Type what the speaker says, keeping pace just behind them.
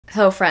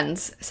Hello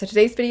friends, so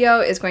today's video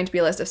is going to be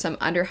a list of some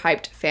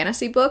underhyped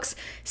fantasy books,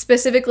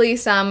 specifically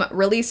some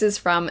releases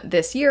from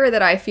this year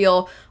that I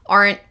feel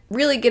aren't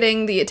really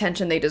getting the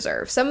attention they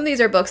deserve. Some of these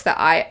are books that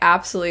I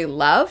absolutely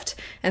loved,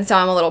 and so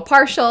I'm a little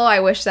partial. I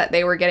wish that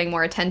they were getting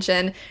more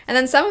attention. And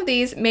then some of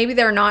these, maybe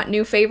they're not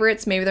new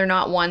favorites, maybe they're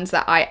not ones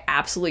that I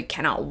absolutely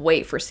cannot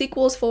wait for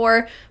sequels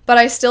for, but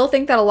I still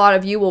think that a lot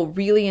of you will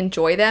really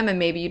enjoy them, and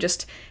maybe you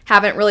just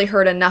haven't really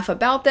heard enough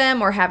about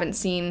them or haven't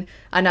seen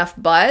enough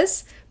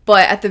buzz.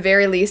 But at the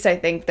very least, I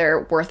think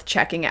they're worth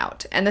checking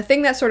out. And the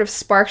thing that sort of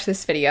sparked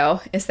this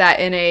video is that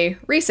in a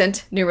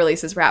recent new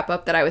releases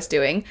wrap-up that I was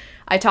doing,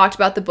 I talked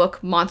about the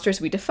book Monsters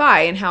We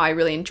Defy and how I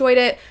really enjoyed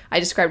it. I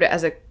described it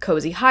as a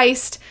cozy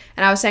heist,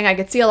 and I was saying I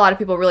could see a lot of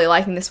people really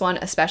liking this one,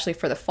 especially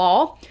for the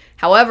fall.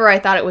 However, I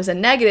thought it was a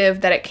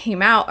negative that it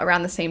came out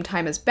around the same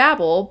time as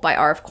Babel by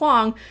R.F.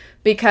 Kuang,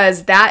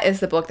 because that is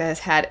the book that has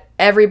had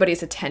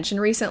everybody's attention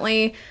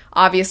recently.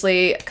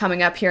 Obviously,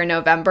 coming up here in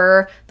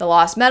November, The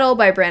Lost Metal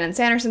by Brandon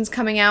Sanderson's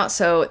coming out,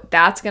 so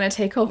that's going to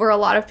take over a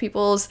lot of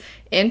people's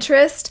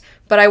interest.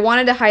 But I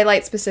wanted to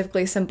highlight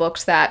specifically some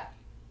books that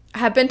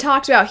have been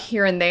talked about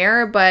here and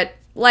there, but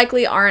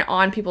likely aren't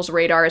on people's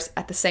radars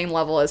at the same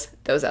level as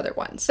those other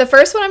ones. The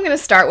first one I'm going to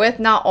start with,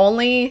 not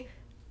only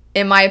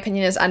in my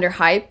opinion, is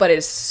underhyped, but it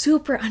is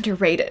super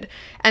underrated.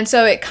 And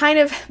so it kind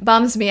of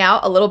bums me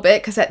out a little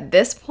bit because at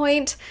this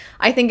point,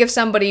 I think if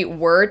somebody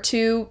were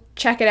to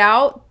check it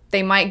out,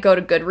 they might go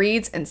to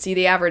Goodreads and see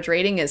the average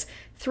rating is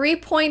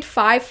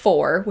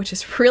 3.54, which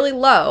is really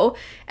low,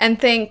 and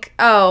think,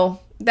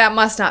 oh, that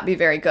must not be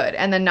very good,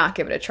 and then not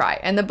give it a try.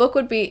 And the book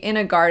would be In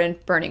a Garden,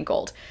 Burning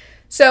Gold.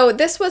 So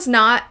this was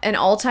not an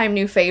all-time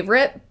new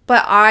favorite,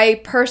 but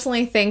I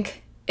personally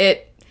think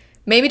it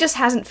maybe just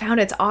hasn't found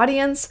its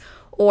audience,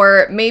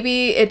 or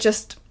maybe it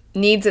just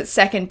needs its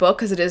second book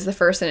because it is the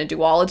first in a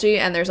duology,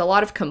 and there's a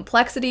lot of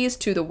complexities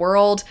to the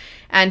world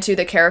and to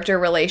the character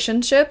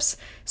relationships.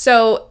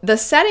 So the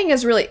setting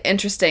is really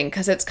interesting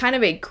because it's kind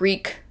of a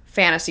Greek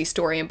fantasy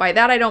story, and by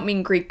that I don't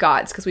mean Greek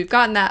gods, because we've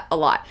gotten that a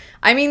lot.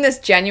 I mean, this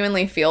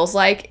genuinely feels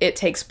like it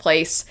takes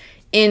place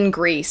in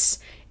Greece.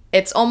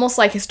 It's almost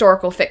like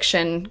historical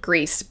fiction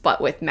Greece, but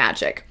with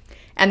magic.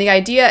 And the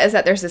idea is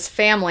that there's this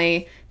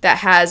family that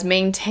has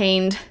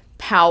maintained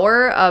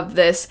power of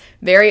this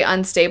very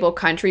unstable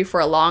country for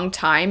a long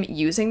time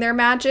using their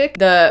magic.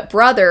 The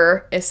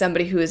brother is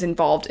somebody who is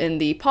involved in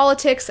the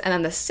politics, and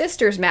then the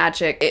sister's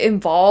magic, it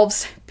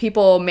involves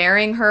people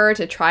marrying her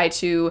to try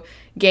to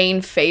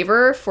gain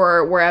favor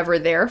for wherever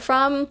they're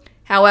from.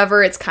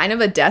 However, it's kind of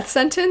a death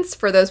sentence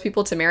for those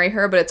people to marry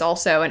her, but it's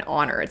also an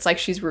honor. It's like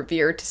she's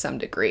revered to some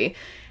degree.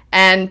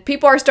 And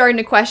people are starting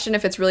to question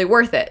if it's really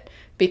worth it,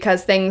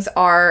 because things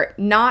are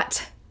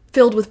not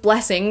filled with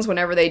blessings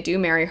whenever they do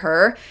marry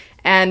her,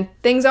 and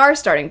things are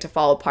starting to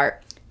fall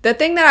apart. The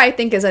thing that I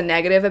think is a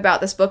negative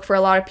about this book for a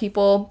lot of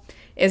people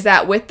is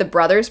that with the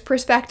brother's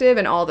perspective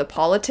and all the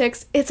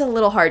politics, it's a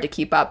little hard to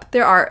keep up.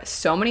 There are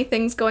so many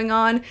things going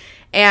on,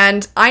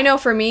 and I know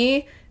for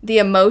me, the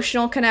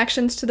emotional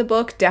connections to the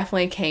book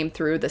definitely came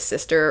through the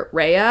sister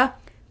Rhea.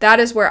 That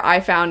is where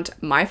I found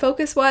my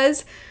focus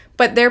was.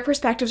 But their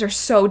perspectives are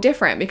so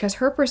different because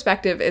her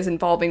perspective is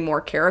involving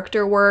more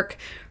character work.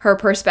 Her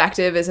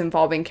perspective is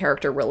involving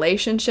character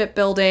relationship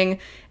building.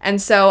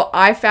 And so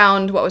I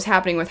found what was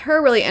happening with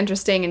her really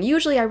interesting. And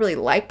usually I really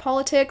like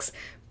politics.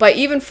 But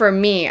even for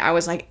me, I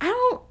was like, I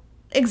don't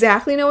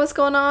exactly know what's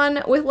going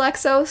on with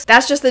Lexos.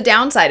 That's just the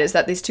downside, is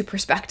that these two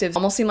perspectives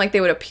almost seem like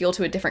they would appeal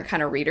to a different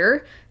kind of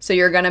reader. So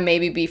you're going to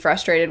maybe be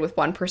frustrated with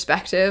one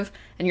perspective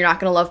and you're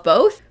not going to love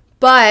both.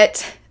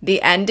 But the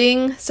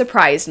ending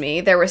surprised me.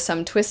 There were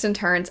some twists and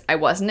turns I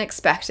wasn't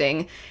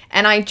expecting,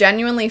 and I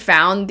genuinely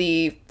found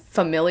the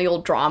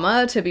familial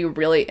drama to be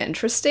really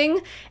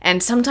interesting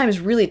and sometimes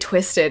really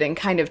twisted and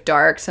kind of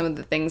dark. Some of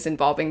the things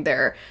involving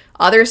their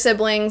other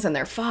siblings and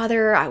their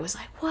father, I was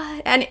like,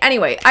 what? And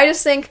anyway, I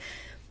just think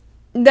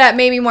that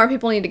maybe more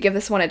people need to give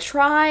this one a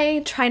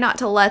try. Try not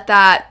to let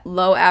that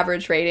low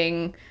average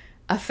rating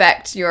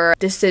affect your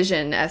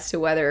decision as to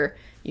whether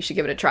you should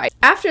give it a try.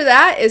 After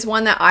that is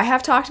one that I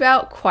have talked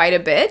about quite a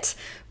bit,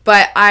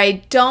 but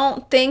I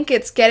don't think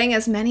it's getting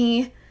as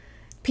many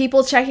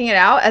people checking it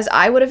out as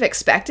I would have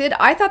expected.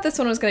 I thought this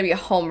one was going to be a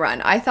home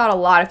run. I thought a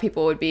lot of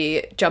people would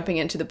be jumping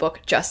into the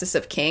book Justice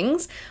of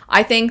Kings.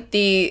 I think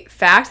the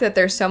fact that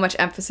there's so much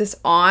emphasis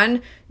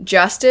on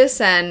justice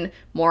and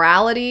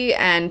morality,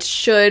 and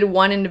should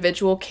one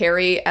individual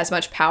carry as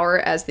much power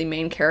as the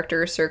main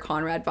character, Sir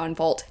Conrad von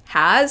Volt,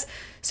 has.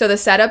 So the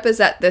setup is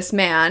that this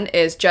man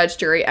is judge,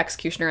 jury,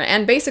 executioner,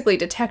 and basically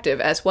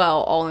detective as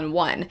well, all in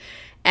one.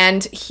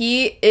 And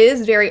he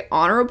is very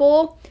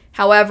honorable.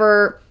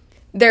 However,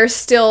 there's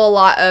still a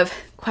lot of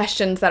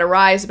questions that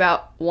arise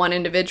about one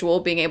individual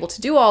being able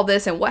to do all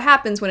this, and what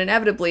happens when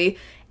inevitably,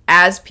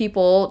 as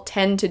people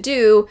tend to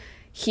do,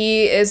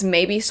 he is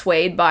maybe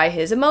swayed by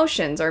his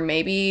emotions, or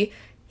maybe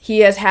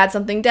he has had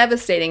something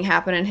devastating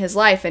happen in his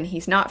life and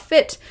he's not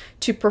fit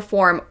to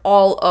perform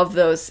all of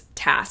those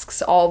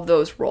tasks, all of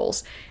those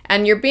roles.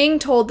 And you're being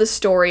told the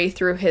story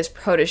through his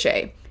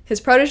protege. his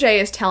protege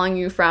is telling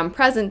you from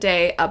present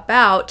day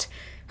about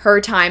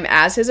her time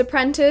as his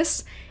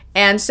apprentice.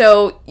 And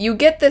so you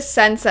get this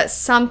sense that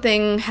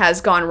something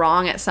has gone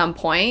wrong at some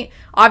point.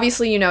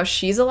 Obviously, you know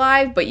she's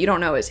alive, but you don't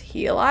know, is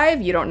he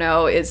alive? You don't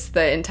know, is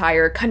the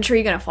entire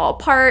country gonna fall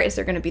apart? Is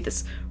there gonna be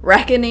this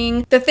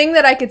reckoning? The thing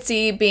that I could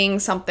see being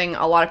something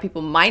a lot of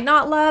people might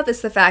not love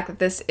is the fact that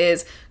this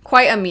is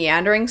quite a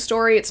meandering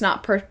story. It's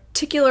not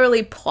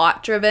particularly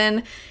plot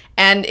driven,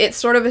 and it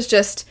sort of is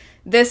just,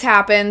 this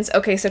happens,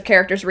 okay, so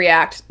characters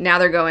react, now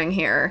they're going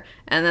here,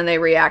 and then they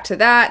react to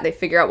that, they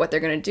figure out what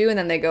they're going to do, and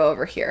then they go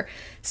over here.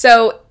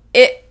 So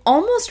it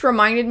almost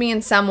reminded me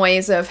in some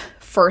ways of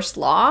First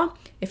Law.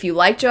 If you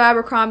like Joe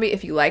Abercrombie,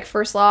 if you like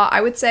First Law,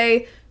 I would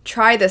say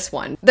try this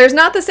one. There's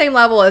not the same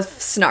level of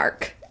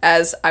snark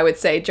as I would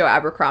say Joe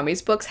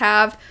Abercrombie's books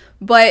have,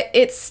 but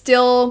it's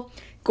still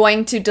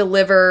going to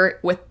deliver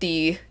with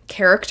the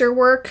character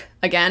work.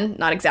 Again,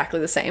 not exactly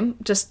the same,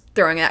 just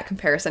throwing that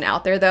comparison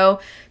out there though,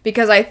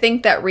 because I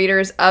think that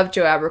readers of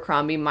Joe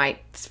Abercrombie might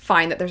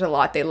find that there's a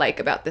lot they like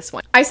about this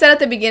one. I said at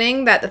the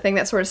beginning that the thing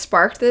that sort of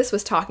sparked this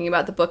was talking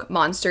about the book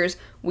Monsters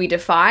We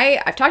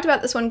Defy. I've talked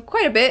about this one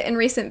quite a bit in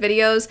recent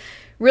videos.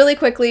 Really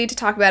quickly, to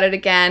talk about it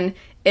again,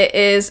 it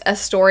is a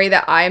story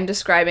that I am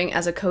describing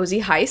as a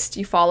cozy heist.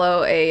 You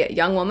follow a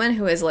young woman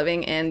who is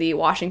living in the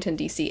Washington,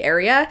 D.C.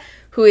 area,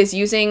 who is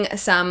using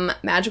some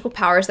magical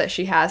powers that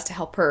she has to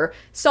help her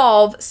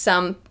solve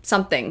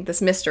something,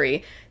 this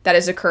mystery that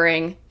is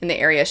occurring in the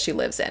area she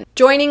lives in.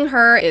 Joining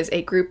her is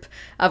a group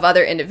of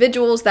other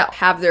individuals that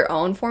have their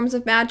own forms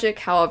of magic.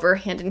 However,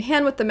 hand in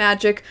hand with the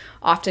magic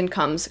often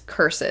comes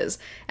curses.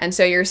 And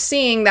so you're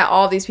seeing that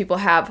all of these people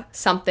have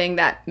something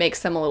that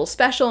makes them a little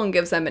special and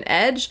gives them an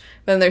edge,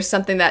 but then there's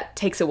something that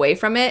takes away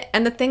from it.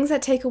 And the things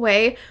that take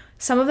away,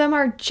 some of them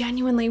are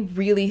genuinely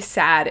really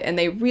sad and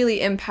they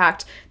really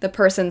impact the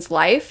person's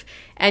life.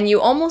 And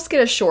you almost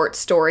get a short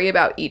story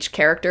about each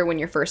character when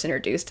you're first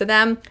introduced to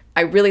them.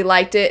 I really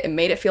liked it. It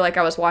made it feel like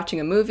I was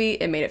watching a movie.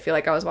 It made it feel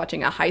like I was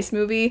watching a heist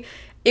movie.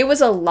 It was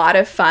a lot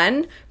of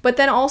fun, but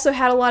then also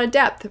had a lot of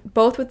depth,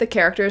 both with the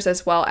characters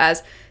as well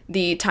as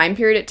the time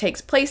period it takes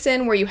place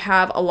in, where you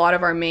have a lot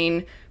of our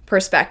main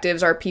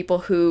perspectives are people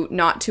who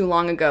not too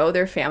long ago,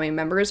 their family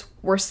members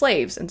were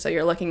slaves. And so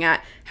you're looking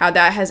at how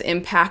that has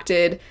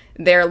impacted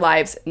their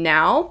lives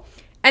now.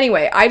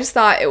 Anyway, I just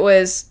thought it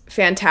was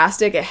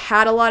fantastic. It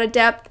had a lot of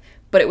depth,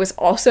 but it was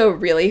also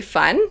really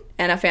fun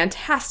and a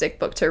fantastic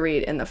book to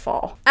read in the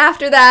fall.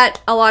 After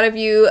that, a lot of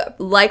you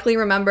likely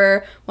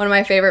remember one of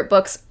my favorite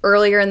books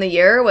earlier in the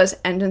year was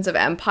Engines of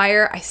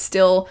Empire. I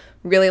still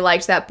really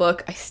liked that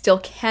book. I still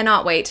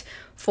cannot wait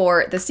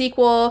for the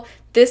sequel.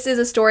 This is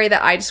a story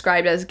that I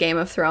described as Game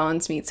of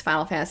Thrones meets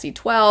Final Fantasy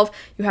XII.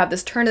 You have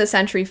this turn of the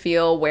century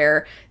feel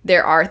where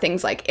there are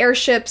things like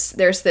airships.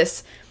 There's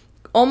this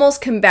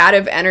almost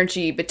combative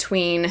energy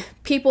between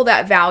people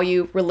that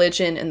value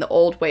religion in the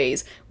old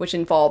ways, which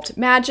involved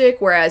magic,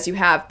 whereas you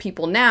have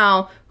people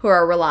now who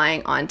are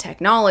relying on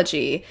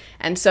technology.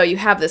 And so you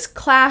have this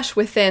clash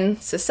within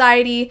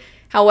society.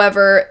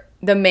 However,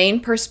 the main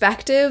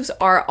perspectives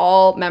are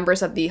all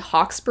members of the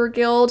Hawkspur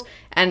Guild,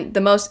 and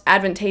the most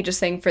advantageous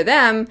thing for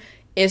them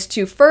is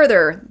to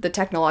further the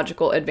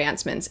technological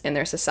advancements in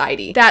their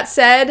society. That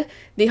said,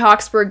 the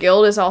Hawkspur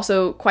Guild is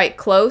also quite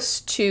close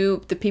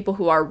to the people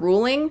who are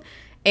ruling,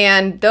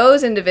 and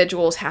those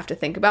individuals have to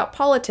think about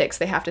politics,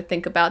 they have to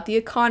think about the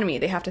economy,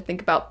 they have to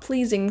think about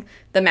pleasing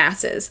the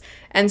masses.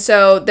 And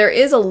so there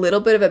is a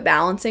little bit of a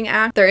balancing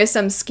act. There is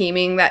some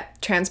scheming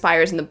that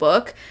transpires in the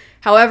book.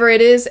 However,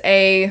 it is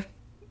a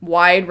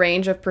wide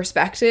range of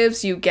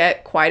perspectives. You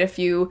get quite a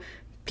few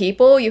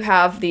people. You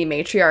have the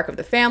matriarch of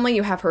the family,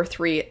 you have her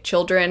 3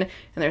 children, and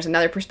there's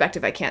another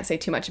perspective I can't say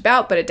too much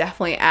about, but it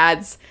definitely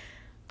adds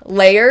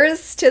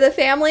layers to the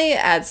family,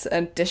 adds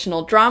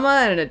additional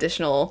drama and an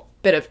additional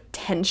bit of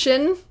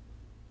tension.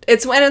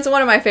 It's one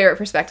of my favorite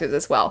perspectives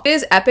as well. It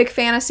is epic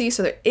fantasy,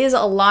 so there is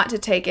a lot to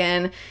take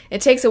in.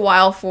 It takes a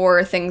while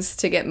for things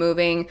to get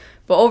moving,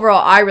 but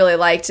overall I really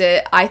liked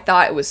it. I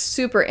thought it was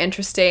super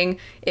interesting.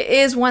 It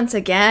is, once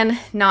again,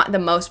 not the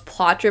most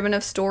plot-driven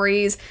of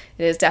stories.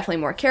 It is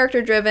definitely more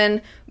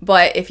character-driven,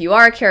 but if you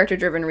are a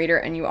character-driven reader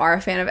and you are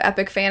a fan of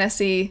epic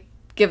fantasy,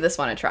 give this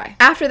one a try.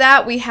 After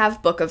that, we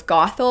have Book of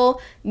Gothel.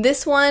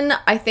 This one,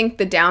 I think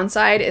the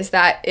downside is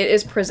that it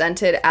is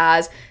presented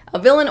as a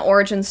villain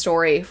origin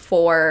story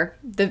for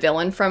the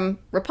villain from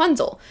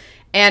Rapunzel.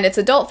 And it's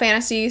adult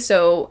fantasy,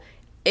 so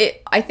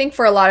I think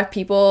for a lot of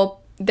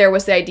people, there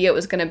was the idea it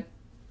was going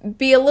to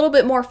be a little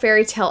bit more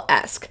fairy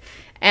tale-esque.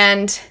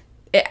 And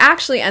it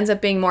actually ends up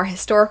being more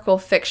historical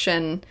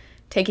fiction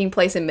taking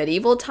place in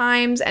medieval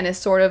times and is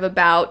sort of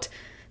about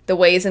the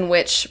ways in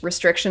which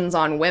restrictions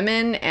on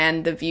women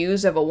and the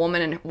views of a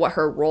woman and what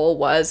her role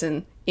was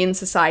in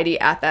society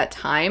at that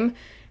time,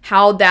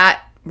 how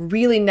that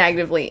really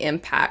negatively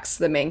impacts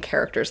the main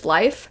character's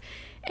life.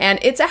 And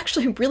it's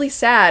actually really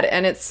sad,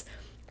 and it's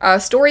a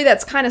story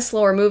that's kind of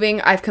slower moving.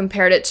 I've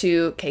compared it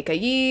to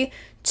Keikayi,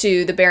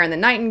 to The Bear and the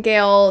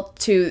Nightingale,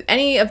 to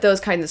any of those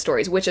kinds of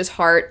stories, Witch's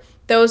Heart,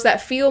 those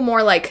that feel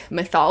more like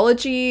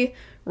mythology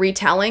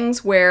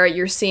retellings where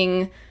you're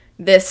seeing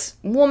this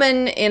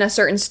woman in a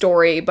certain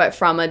story, but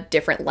from a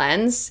different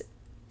lens,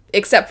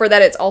 except for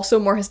that it's also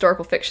more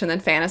historical fiction than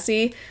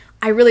fantasy.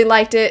 I really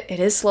liked it. It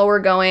is slower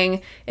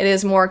going. It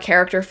is more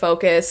character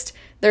focused.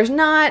 There's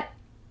not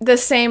the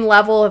same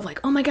level of like,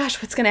 oh my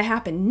gosh, what's going to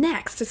happen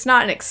next? It's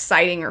not an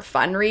exciting or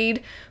fun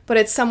read, but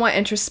it's somewhat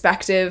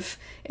introspective.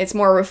 It's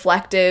more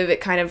reflective. It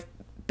kind of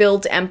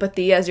builds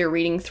empathy as you're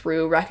reading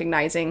through,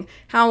 recognizing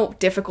how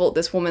difficult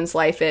this woman's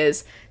life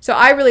is. So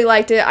I really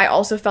liked it. I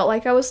also felt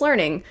like I was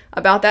learning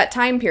about that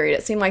time period.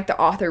 It seemed like the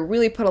author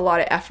really put a lot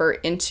of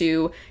effort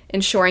into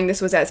ensuring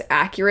this was as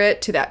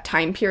accurate to that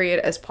time period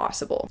as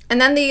possible.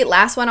 And then the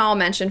last one I'll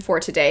mention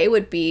for today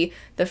would be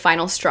The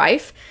Final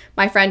Strife.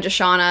 My friend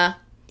Jashana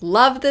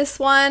loved this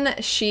one.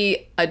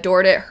 She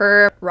adored it.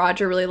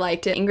 Roger really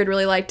liked it. Ingrid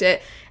really liked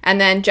it. And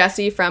then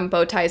Jesse from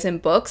Bow Ties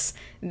and Books,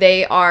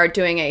 they are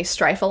doing a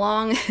strife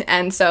along.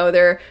 And so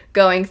they're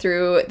going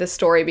through the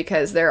story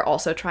because they're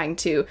also trying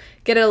to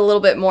get it a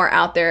little bit more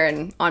out there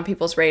and on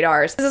people's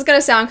radars. This is going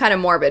to sound kind of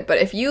morbid, but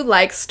if you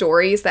like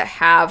stories that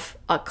have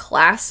a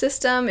class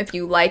system, if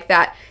you like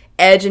that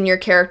edge in your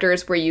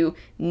characters where you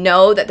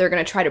know that they're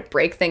going to try to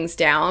break things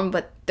down,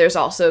 but there's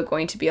also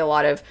going to be a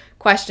lot of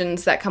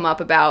questions that come up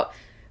about,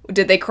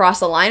 did they cross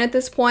the line at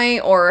this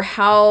point, or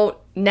how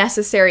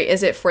necessary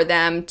is it for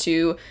them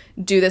to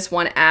do this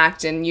one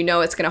act, and you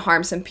know it's going to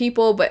harm some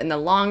people, but in the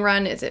long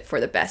run, is it for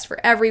the best for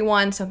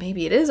everyone? So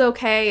maybe it is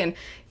okay. And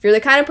if you're the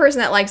kind of person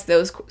that likes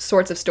those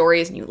sorts of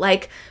stories and you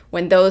like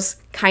when those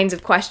kinds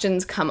of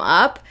questions come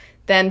up,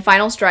 then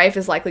Final Strife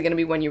is likely going to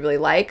be one you really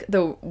like.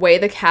 The way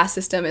the caste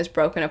system is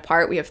broken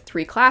apart, we have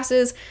 3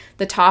 classes.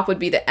 The top would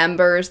be the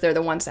Embers. They're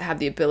the ones that have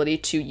the ability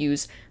to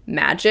use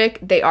magic.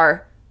 They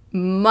are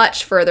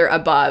much further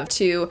above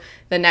to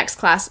the next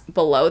class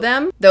below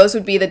them. Those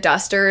would be the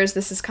Dusters.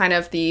 This is kind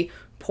of the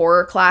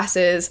poorer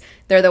classes.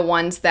 They're the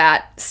ones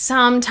that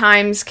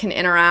sometimes can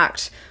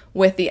interact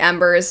with the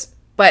Embers,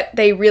 but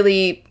they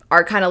really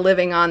are kind of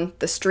living on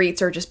the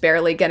streets or just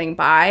barely getting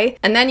by.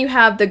 And then you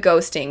have the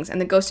Ghostings, and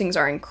the Ghostings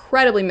are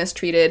incredibly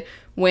mistreated.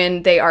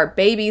 When they are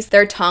babies,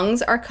 their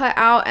tongues are cut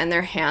out and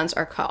their hands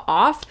are cut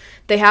off.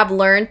 They have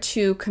learned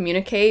to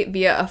communicate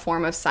via a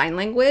form of sign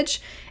language,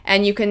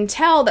 and you can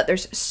tell that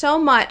there's so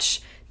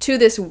much to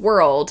this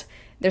world.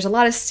 There's a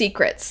lot of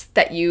secrets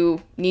that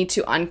you need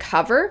to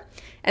uncover.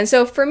 And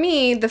so for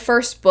me, the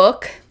first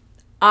book,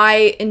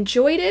 I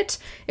enjoyed it.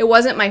 It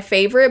wasn't my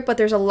favorite, but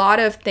there's a lot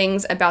of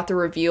things about the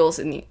reveals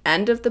in the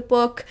end of the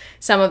book,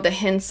 some of the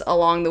hints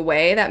along the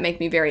way that make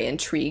me very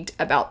intrigued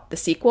about the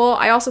sequel.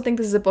 I also think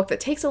this is a book that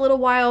takes a little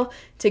while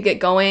to get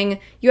going.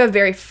 You have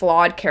very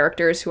flawed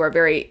characters who are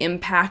very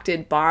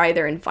impacted by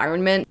their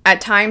environment. At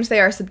times,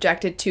 they are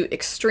subjected to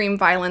extreme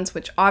violence,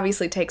 which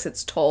obviously takes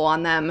its toll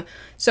on them.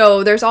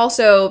 So there's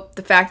also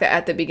the fact that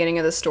at the beginning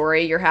of the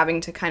story, you're having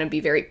to kind of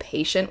be very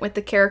patient with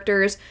the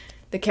characters.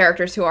 The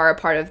characters who are a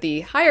part of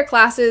the higher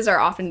classes are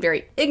often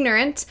very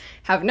ignorant,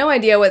 have no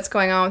idea what's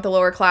going on with the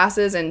lower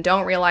classes, and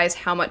don't realize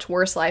how much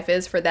worse life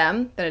is for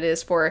them than it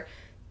is for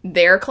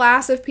their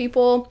class of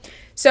people.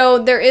 So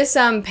there is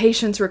some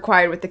patience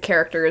required with the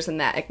characters and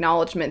that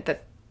acknowledgement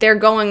that they're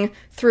going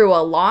through a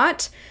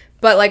lot.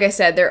 But like I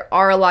said, there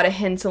are a lot of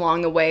hints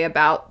along the way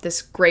about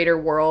this greater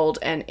world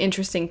and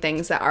interesting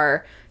things that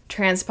are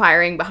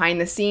transpiring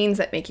behind the scenes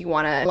that make you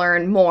want to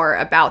learn more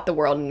about the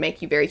world and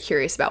make you very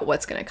curious about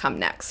what's going to come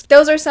next.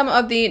 Those are some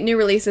of the new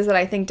releases that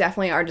I think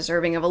definitely are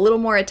deserving of a little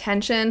more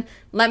attention.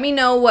 Let me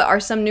know what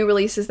are some new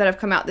releases that have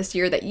come out this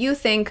year that you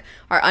think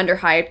are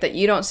underhyped, that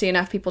you don't see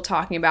enough people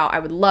talking about. I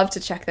would love to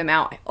check them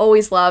out. I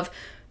always love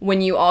when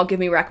you all give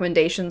me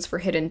recommendations for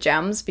hidden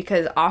gems,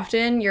 because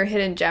often your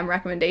hidden gem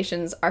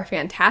recommendations are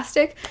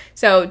fantastic.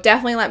 So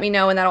definitely let me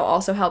know, and that'll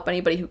also help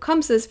anybody who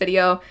comes to this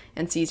video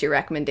and sees your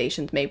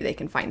recommendations. Maybe they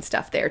can find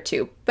stuff there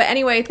too. But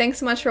anyway, thanks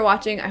so much for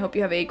watching. I hope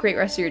you have a great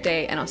rest of your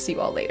day, and I'll see you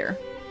all later.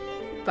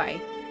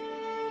 Bye.